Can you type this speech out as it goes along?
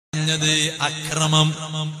അക്രമം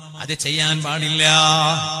അത് ചെയ്യാൻ പാടില്ല.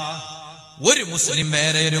 ഒരു മുസ്ലിം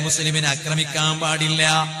വേറെ ഒരു മുസ്ലിമിനെ ആക്രമിക്കാൻ പാടില്ല.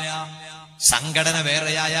 സംഘടന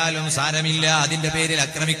വേറെയായാലും സാരമില്ല, അതിന്റെ പേരിൽ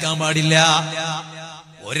ആക്രമിക്കാൻ പാടില്ല.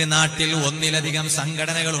 ഒരു നാട്ടിൽ ഒന്നിലധികം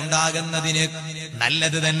സംഘടനകൾ ഉണ്ടാകുന്നതിന്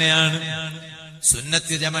നല്ലത് തന്നെയാണ്.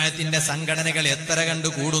 സുന്നത്ത് ജമാഅത്തിന്റെ സംഘടനകൾ എത്ര കണ്ടു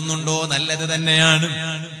കൂടുന്നുണ്ടോ നല്ലത് തന്നെയാണ്.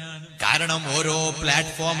 കാരണം ഓരോ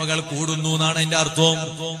പ്ലാറ്റ്ഫോമുകൾ കൂടുന്നു എന്നാണ് അതിന്റെ അർത്ഥം.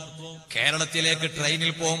 കേരളത്തിലേക്ക്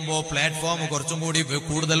ട്രെയിനിൽ പോകുമ്പോ പ്ലാറ്റ്ഫോം കുറച്ചും കൂടി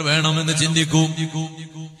കൂടുതൽ വേണമെന്ന് ചിന്തിക്കും.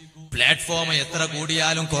 പ്ലാറ്റ്ഫോം എത്ര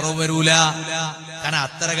കൂടിയാലും കുറവ് വരൂല. കാരണം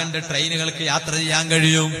അത്ര കണ്ട് ട്രെയിനുകൾക്ക് യാത്ര ചെയ്യാൻ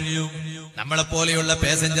കഴിയും. നമ്മളെപ്പോലെയുള്ള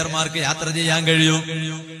പാസഞ്ചർമാർക്ക് യാത്ര ചെയ്യാൻ കഴിയും.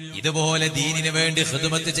 ഇതുപോലെ ദീനിന് വേണ്ടി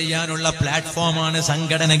ഖിദ്മത്ത് ചെയ്യാനുള്ള പ്ലാറ്റ്ഫോമാണ്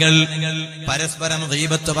സംഘടനകൾ. പരസ്പരം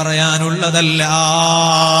ഗീബത്ത് പറയാനുള്ളതല്ല,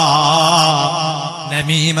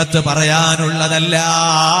 നമീമത്ത് പറയാനുള്ളതല്ല,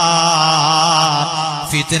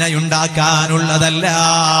 ഫിത്നയുണ്ടാക്കാനുള്ളതല്ല,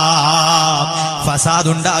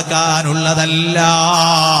 ഫസാദുണ്ടാക്കാനുള്ളതല്ല.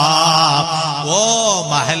 ഓ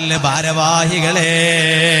മഹല്ല് ഭാരവാഹികളെ,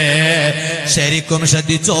 ശരിക്കും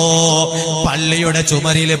ശ്രദ്ധിച്ചോ. പള്ളിയുടെ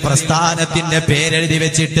ചുമരിൽ പ്രസ്ഥാനത്തിന്റെ പേരെഴുതി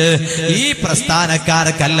വെച്ചിട്ട് ഈ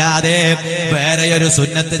പ്രസ്ഥാനക്കാർക്കല്ലാതെ വേറെയൊരു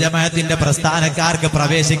സുന്നത്ത് ജമാഅത്തിന്റെ പ്രസ്ഥാനക്കാർക്ക്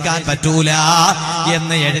പ്രവേശിക്കാൻ പറ്റൂല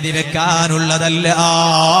എന്ന് എഴുതി വെക്കാനുള്ളതല്ല.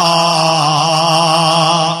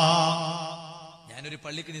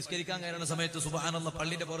 പള്ളിക്ക് നിസ്കരിക്കാൻ കയറുന്ന സമയത്ത് സുബ്ഹാനല്ലാഹ്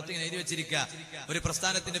പള്ളിന്റെ പുറത്ത് ഇങ്ങനെ എഴുതി വെച്ചിരിക്കുക, ഒരു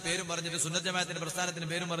പ്രസ്ഥാനത്തിന്റെ പേരും പറഞ്ഞിട്ട്, സുന്നത്ത് ജമാഅത്തിന്റെ പ്രസ്ഥാനത്തിന്റെ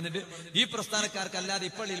പേരും പറഞ്ഞിട്ട് ഈ പ്രസ്ഥാനക്കാർക്കല്ലാതെ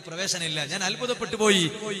ഇപ്പള്ളിയിൽ പ്രവേശനമില്ല. ഞാൻ അത്ഭുതപ്പെട്ടു പോയി.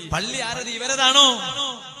 പള്ളി ആരത്? ഇവരതാണോ?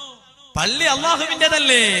 പള്ളി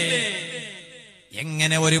അള്ളാഹുവിന്റേതല്ലേ?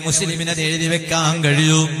 എങ്ങനെ ഒരു മുസ്ലിമിനെ എഴുതി വെക്കാൻ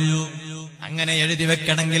കഴിയും? അങ്ങനെ എഴുതി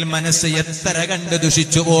വെക്കണമെങ്കിൽ മനസ്സ് എത്ര കണ്ട്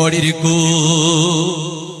ദുഷിച്ചു പോടിരിക്കൂ.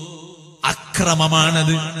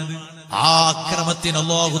 അക്രമമാണത്. ആ അക്രമത്തിന്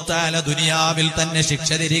അല്ലാഹു തആല ദുനിയാവിൽ തന്നെ ശിക്ഷ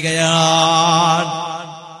തരികയാണ്.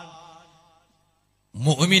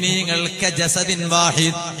 മുഅ്മിനീങ്ങൾക്ക് ജസദിൻ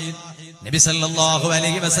വാഹിദ്, നബി സല്ലല്ലാഹു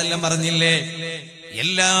അലൈഹി വസല്ലം പറഞ്ഞില്ലേ,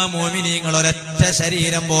 എല്ലാ മുഅ്മിനീങ്ങളും ഒരൊറ്റ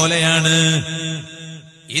ശരീരം പോലെയാണ്.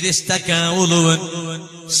 ഇതിസ്തകഉലുൻ,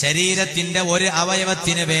 ശരീരത്തിന്റെ ഒരു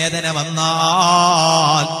അവയവത്തിന് വേദന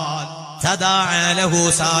വന്നാൽ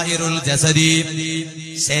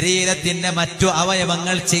ശരീരത്തിന്റെ മറ്റു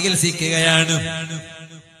അവയവങ്ങൾ ചികിത്സിക്കുകയാണ്.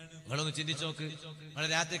 നിങ്ങളൊന്ന് ചിന്തിച്ചു നോക്ക്. നിങ്ങൾ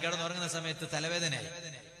രാത്രി കിടന്നുറങ്ങുന്ന സമയത്ത് തലവേദനയായി.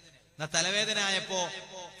 തലവേദനയായപ്പോ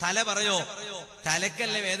തല പറയോ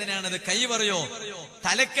തലക്കല്ലേ വേദനയാണത്? കൈ പറയോ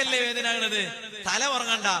തലക്കല്ലേ വേദനയാണത്? തല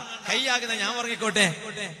ഉറങ്ങണ്ട, കൈയാകുന്ന ഞാൻ ഉറങ്ങിക്കോട്ടെ.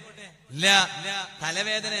 ഇല്ല,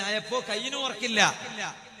 തലവേദനയായപ്പോ കൈയിനും ഉറക്കില്ല,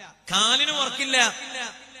 കാലിനും ഉറക്കില്ല,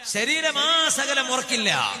 ശരീരമാസകലം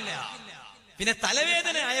ഉറക്കില്ല. പിന്നെ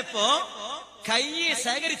തലവേദന ആയപ്പോ കൈ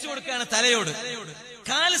ശേഖരിച്ചു കൊടുക്കുകയാണ് തലയോട്,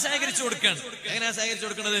 കാല് ശേഖരിച്ചു കൊടുക്കുകയാണ്. എങ്ങനെയാ ശേഖരിച്ചു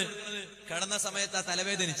കൊടുക്കുന്നത്? കിടന്ന സമയത്ത് ആ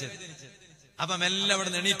തലവേദനിച്ചത്. അപ്പൊ മെല്ലെ അവിടെ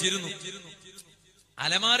എണീറ്റിരുന്നു.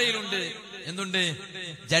 അലമാരയിലുണ്ട് എന്തുണ്ട്?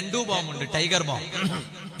 ജണ്ടു ബോംബുണ്ട്, ടൈഗർ ബോംബ്,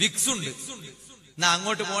 വിക്സ് ഉണ്ട്. എന്നാ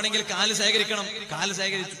അങ്ങോട്ട് പോണെങ്കിൽ കാല് ശേഖരിക്കണം, കാല്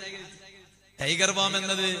ശേഖരിച്ചു. ടൈഗർ ബോംബ്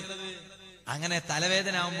എന്നത് അങ്ങനെ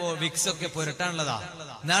തലവേദന ആവുമ്പോ വിക്സ് ഒക്കെ പുരട്ടാനുള്ളതാ.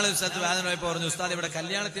 നാളെ ഒരു സ്ഥലത്ത് വേദന പോയപ്പോ പറഞ്ഞു, ഉസ്താദ് ഇവിടെ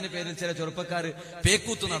കല്യാണത്തിന്റെ പേരിൽ ചില ചെറുപ്പക്കാര്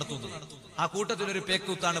പേക്കൂത്ത് നടത്തുന്നു. ആ കൂട്ടത്തിലൊരു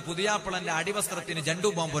പേക്കൂത്താണ് പുതിയാപ്പിളന്റെ അടിവസ്ത്രത്തിന് ജണ്ടു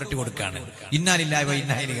ബോംബ് പുരട്ടി കൊടുക്കാണ്. ഇന്നാലില്ലായ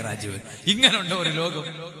ഇന്നായിലേക്ക് രാജീവ്. ഇങ്ങനുണ്ടോ ഒരു ലോകം?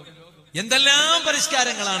 എന്തെല്ലാം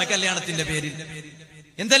പരിഷ്കാരങ്ങളാണ് കല്യാണത്തിന്റെ പേരിൽ,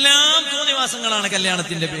 എന്തെല്ലാം തോന്നിവാസങ്ങളാണ്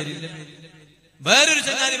കല്യാണത്തിന്റെ പേരിൽ. വേറൊരു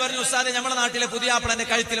ചങ്ങാതി പറഞ്ഞു, ഉസ്താദെ നമ്മുടെ നാട്ടിലെ പുതിയാപ്പിളന്റെ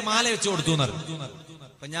കഴുത്തിൽ മാല വെച്ചു കൊടുത്തു എന്ന്.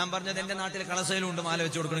 അപ്പൊ ഞാൻ പറഞ്ഞത് എന്റെ നാട്ടിൽ കളസയിലും ഉണ്ട് മാല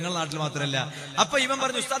വെച്ച് കൊടുക്കണം, നിങ്ങളുടെ നാട്ടിൽ മാത്രമല്ല. അപ്പൊ ഇവൻ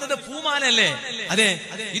പറഞ്ഞു, ഉസ്താദ് ഇത് പൂമാലല്ലേ? അതെ,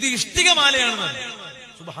 ഇത് ഇഷ്ടിക മാലയാണെന്ന്.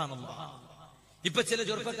 സുബ്ഹാനല്ലാഹ്. ഇപ്പൊ ചില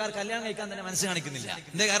ചെറുപ്പക്കാർ കല്യാണം കഴിക്കാൻ തന്നെ മനസ്സ് കാണിക്കുന്നില്ല.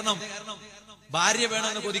 എന്താ കാരണം? ഭാര്യ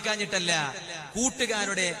വേണമെന്ന് കൊതിക്കാഞ്ഞിട്ടല്ല,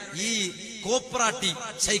 കൂട്ടുകാരുടെ ഈ കോപ്രാട്ടി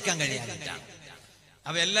സഹിക്കാൻ കഴിയാനിട്ടാണ്.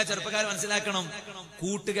 അപ്പൊ എല്ലാ ചെറുപ്പക്കാരും മനസ്സിലാക്കണം,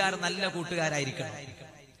 കൂട്ടുകാർ നല്ല കൂട്ടുകാരായിരിക്കണം.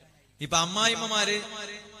 ഇപ്പൊ അമ്മായിമ്മമാര്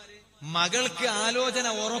മകൾക്ക് ആലോചന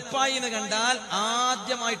ഉറപ്പായി എന്ന് കണ്ടാൽ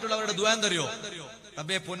ആദ്യമായിട്ടുള്ളവരുടെ ദുആ എന്തറിയോ?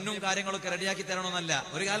 റബ്ബേ പൊന്നും കാര്യങ്ങളൊക്കെ റെഡിയാക്കി തരണമെന്നല്ല.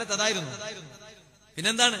 ഒരു കാലത്ത് അതായിരുന്നു.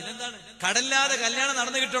 പിന്നെന്താണ്? കടല്ലാതെ കല്യാണം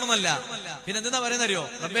നടന്നു കിട്ടണമെന്നല്ല. പിന്നെന്താ പറയുന്നറിയോ?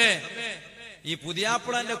 റബ്ബേ ഈ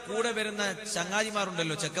പുതിയാപ്പിളന്റെ കൂടെ വരുന്ന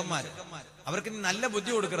ചങ്ങാതിമാരുണ്ടല്ലോ, ചെക്കന്മാര്, അവർക്ക് നല്ല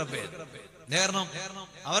ബുദ്ധി കൊടുക്ക റബ്ബേ. കാരണം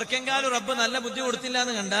അവർക്കെങ്കാലും റബ്ബ് നല്ല ബുദ്ധി കൊടുത്തില്ല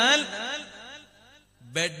എന്ന് കണ്ടാൽ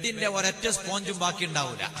ബെഡിന്റെ ഒരൊറ്റ സ്പോഞ്ചും ബാക്കി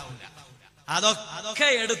ഉണ്ടാവൂല. അതൊക്കെ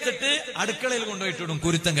എടുത്തിട്ട് അടുക്കളയിൽ കൊണ്ടുപോയിട്ടിടും.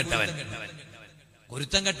 കുരുത്തം കെട്ടവൻ,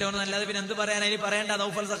 കുരുത്തം കെട്ടവൻ അല്ലാതെ പിന്നെ എന്ത് പറയാൻ? ഇനി പറയേണ്ട,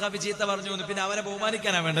 നൗഫൽ സഖാഫി ചീത്ത പറഞ്ഞു എന്ന് പിന്നെ അവരെ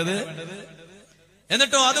ബഹുമാനിക്കാനാ വേണ്ടത്.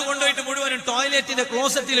 എന്നിട്ടോ അത് കൊണ്ടുപോയിട്ട് മുഴുവനും ടോയ്ലറ്റിന്റെ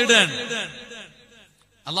ക്ലോസറ്റിൽ ഇടാൻ.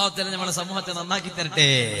 അല്ലാഹു തആല നമ്മുടെ സമൂഹത്തെ നന്നാക്കി തരട്ടെ.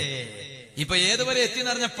 ഇപ്പൊ ഏതുവരെ എത്തിന്ന്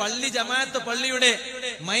പറഞ്ഞ പള്ളി ജമാഅത്ത് പള്ളിയുടെ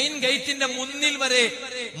മെയിൻ ഗേറ്റിന്റെ മുന്നിൽ വരെ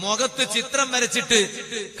മുഖത്ത് ചിത്രം വരച്ചിട്ട്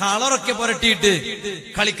കളറൊക്കെ പുരട്ടിയിട്ട്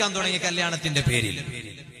കളിക്കാൻ തുടങ്ങി കല്യാണത്തിന്റെ പേരിൽ.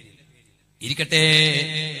 ഇരിക്കട്ടെ,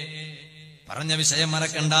 പറഞ്ഞ വിഷയം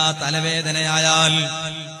മറക്കണ്ട.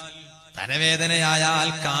 തലവേദനയായാൽ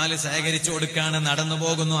കാല് ശേഖരിച്ചു കൊടുക്കാണ്. നടന്നു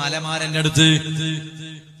പോകുന്നു അലമാരന്റെ അടുത്ത്.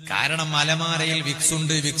 കാരണം അലമാരയിൽ വിക്സ്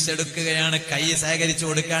ഉണ്ട്. വിക്സ് എടുക്കുകയാണ്. കൈ ശേഖരിച്ചു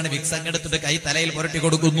കൊടുക്കാണ്. വിക്സ് അങ്ങെടുത്തിട്ട് കൈ തലയിൽ പുരട്ടി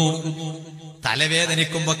കൊടുക്കുന്നു.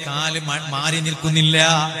 തലവേദനിക്കുമ്പോ കാല് മാറി നിൽക്കുന്നില്ല,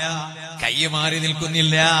 കൈ മാറി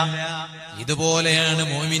നിൽക്കുന്നില്ല. ഇതുപോലെയാണ്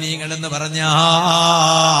മുഅ്മിനീങ്ങൾ എന്ന്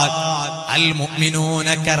പറഞ്ഞാൽ അൽ മുഅ്മിനൂന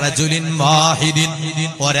കറജുലിൻ വാഹിദിൻ,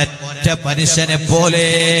 ഒരൊറ്റ മനുഷ്യനെ പോലെ.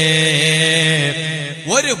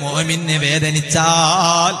 ഒരു മുഅ്മിനെ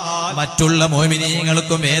വേദനിച്ചാൽ മറ്റുള്ള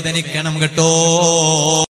മുഅ്മിനീങ്ങൾക്കും വേദനിക്കണം കേട്ടോ.